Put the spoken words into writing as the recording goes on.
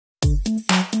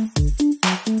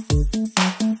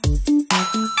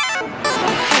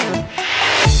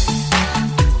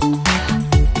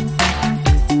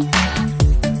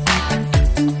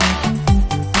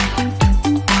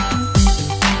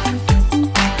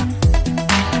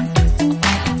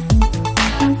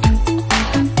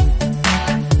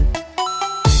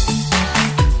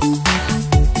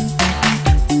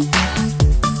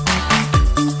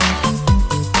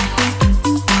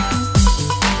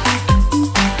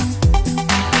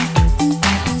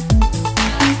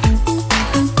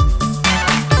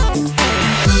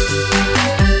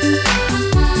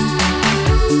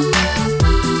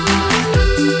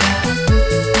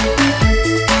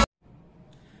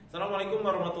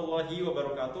warahmatullahi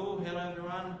wabarakatuh. Hello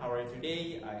everyone, how are you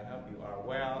today? I hope you are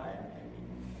well and happy.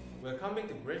 Welcome back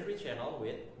to Great Free Channel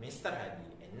with Mr. Hadi.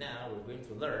 And now we're going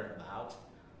to learn about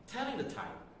telling the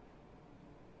time.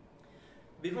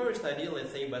 Before we study,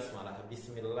 let's say Basmalah.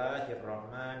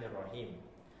 Bismillahirrahmanirrahim.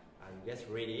 Are you guys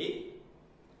ready?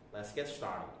 Let's get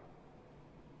started.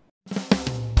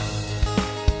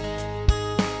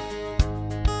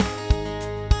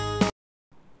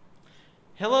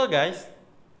 Hello guys,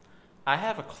 I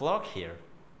have a clock here,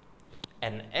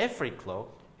 and every clock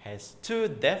has two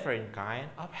different kinds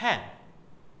of hand.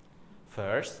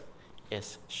 First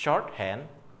is short hand,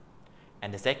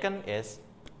 and the second is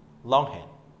long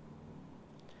hand.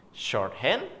 Short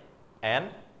hand and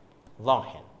long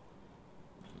hand.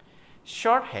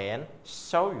 Short hand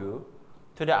show you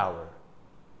to the hour,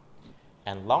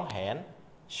 and long hand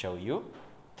show you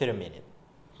to the minute.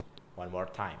 One more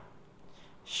time.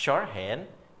 Short hand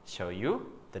show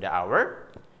you to the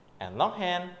hour, and long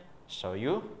hand show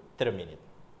you to the minute.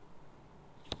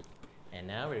 And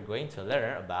now we're going to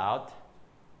learn about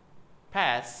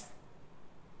pass.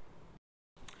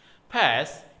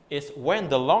 Pass is when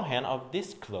the long hand of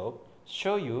this clock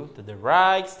show you to the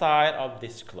right side of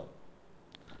this clock.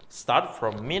 Start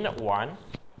from minute 1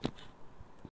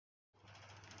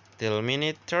 till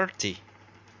minute 30.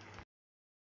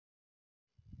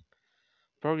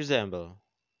 For example,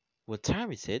 what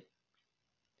time is it?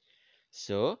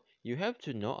 So you have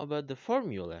to know about the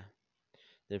formula.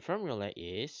 The formula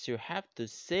is you have to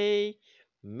say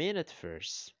minute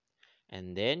first,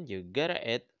 and then you gotta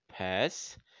add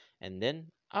pass and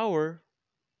then hour.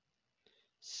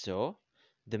 So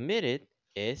the minute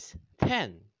is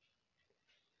 10.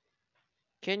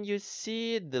 Can you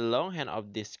see the long hand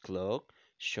of this clock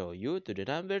show you to the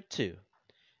number 2,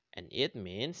 and it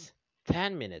means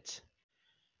 10 minutes.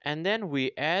 And then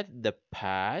we add the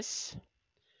pass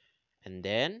and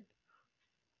then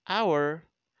hour,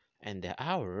 and the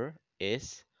hour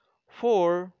is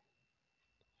 4.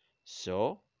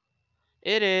 So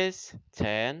it is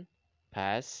 10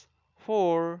 past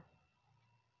 4.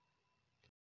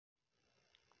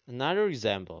 Another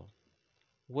example.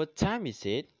 What time is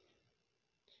it?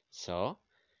 So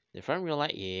the formula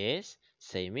is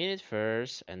say minute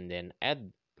first and then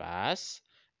add past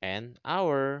and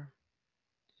hour.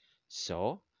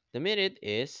 So the minute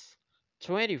is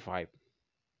 25,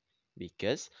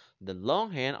 because the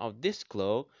long hand of this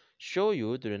clock show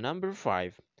you to the number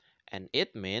 5, and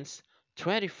it means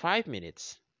 25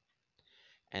 minutes.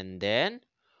 And then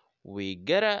we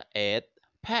gotta add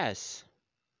past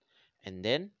and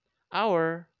then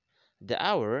hour. The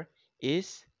hour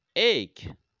is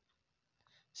 8.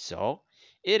 So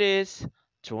it is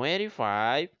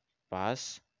 25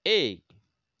 past 8.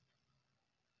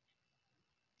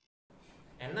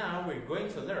 And now we're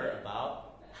going to learn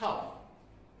about half.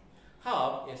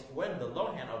 Half is when the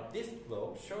long hand of this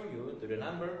clock show you to the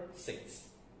number 6.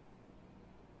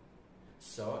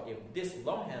 So if this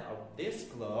long hand of this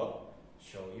clock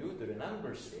show you to the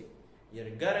number 6, you're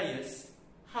gonna use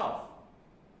half.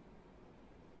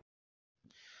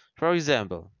 For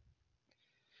example,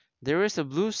 there is a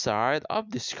blue side of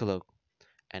this clock,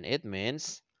 and it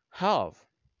means half.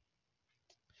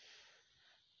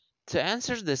 To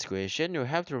answer this question, you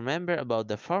have to remember about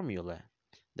the formula.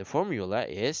 The formula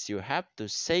is you have to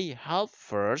say half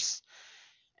first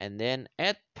and then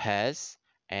add past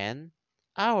and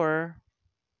hour.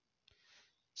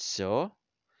 So,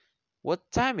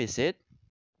 what time is it?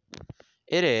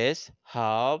 It is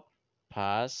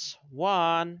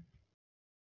 1:30.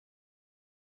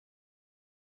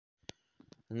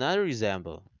 Another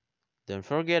example. Don't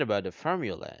forget about the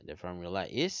formula. The formula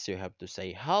is you have to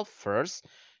say half first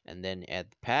and then add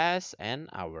past and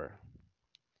hour.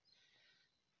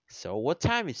 So what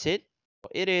time is it?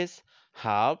 It is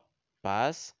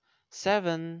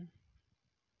 7:30.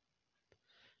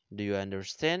 Do you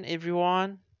understand,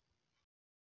 everyone?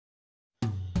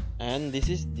 And this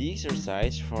is the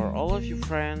exercise for all of you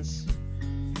friends.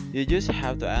 You just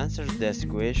have to answer this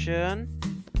question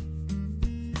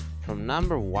from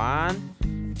number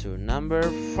 1 to number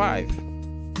 5.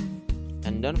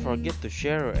 And don't forget to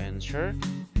share your answer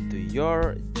to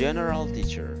your general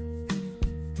teacher.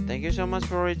 Thank you so much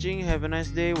for watching. Have a nice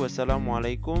day.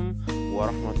 Wassalamualaikum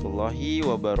warahmatullahi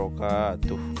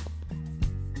wabarakatuh.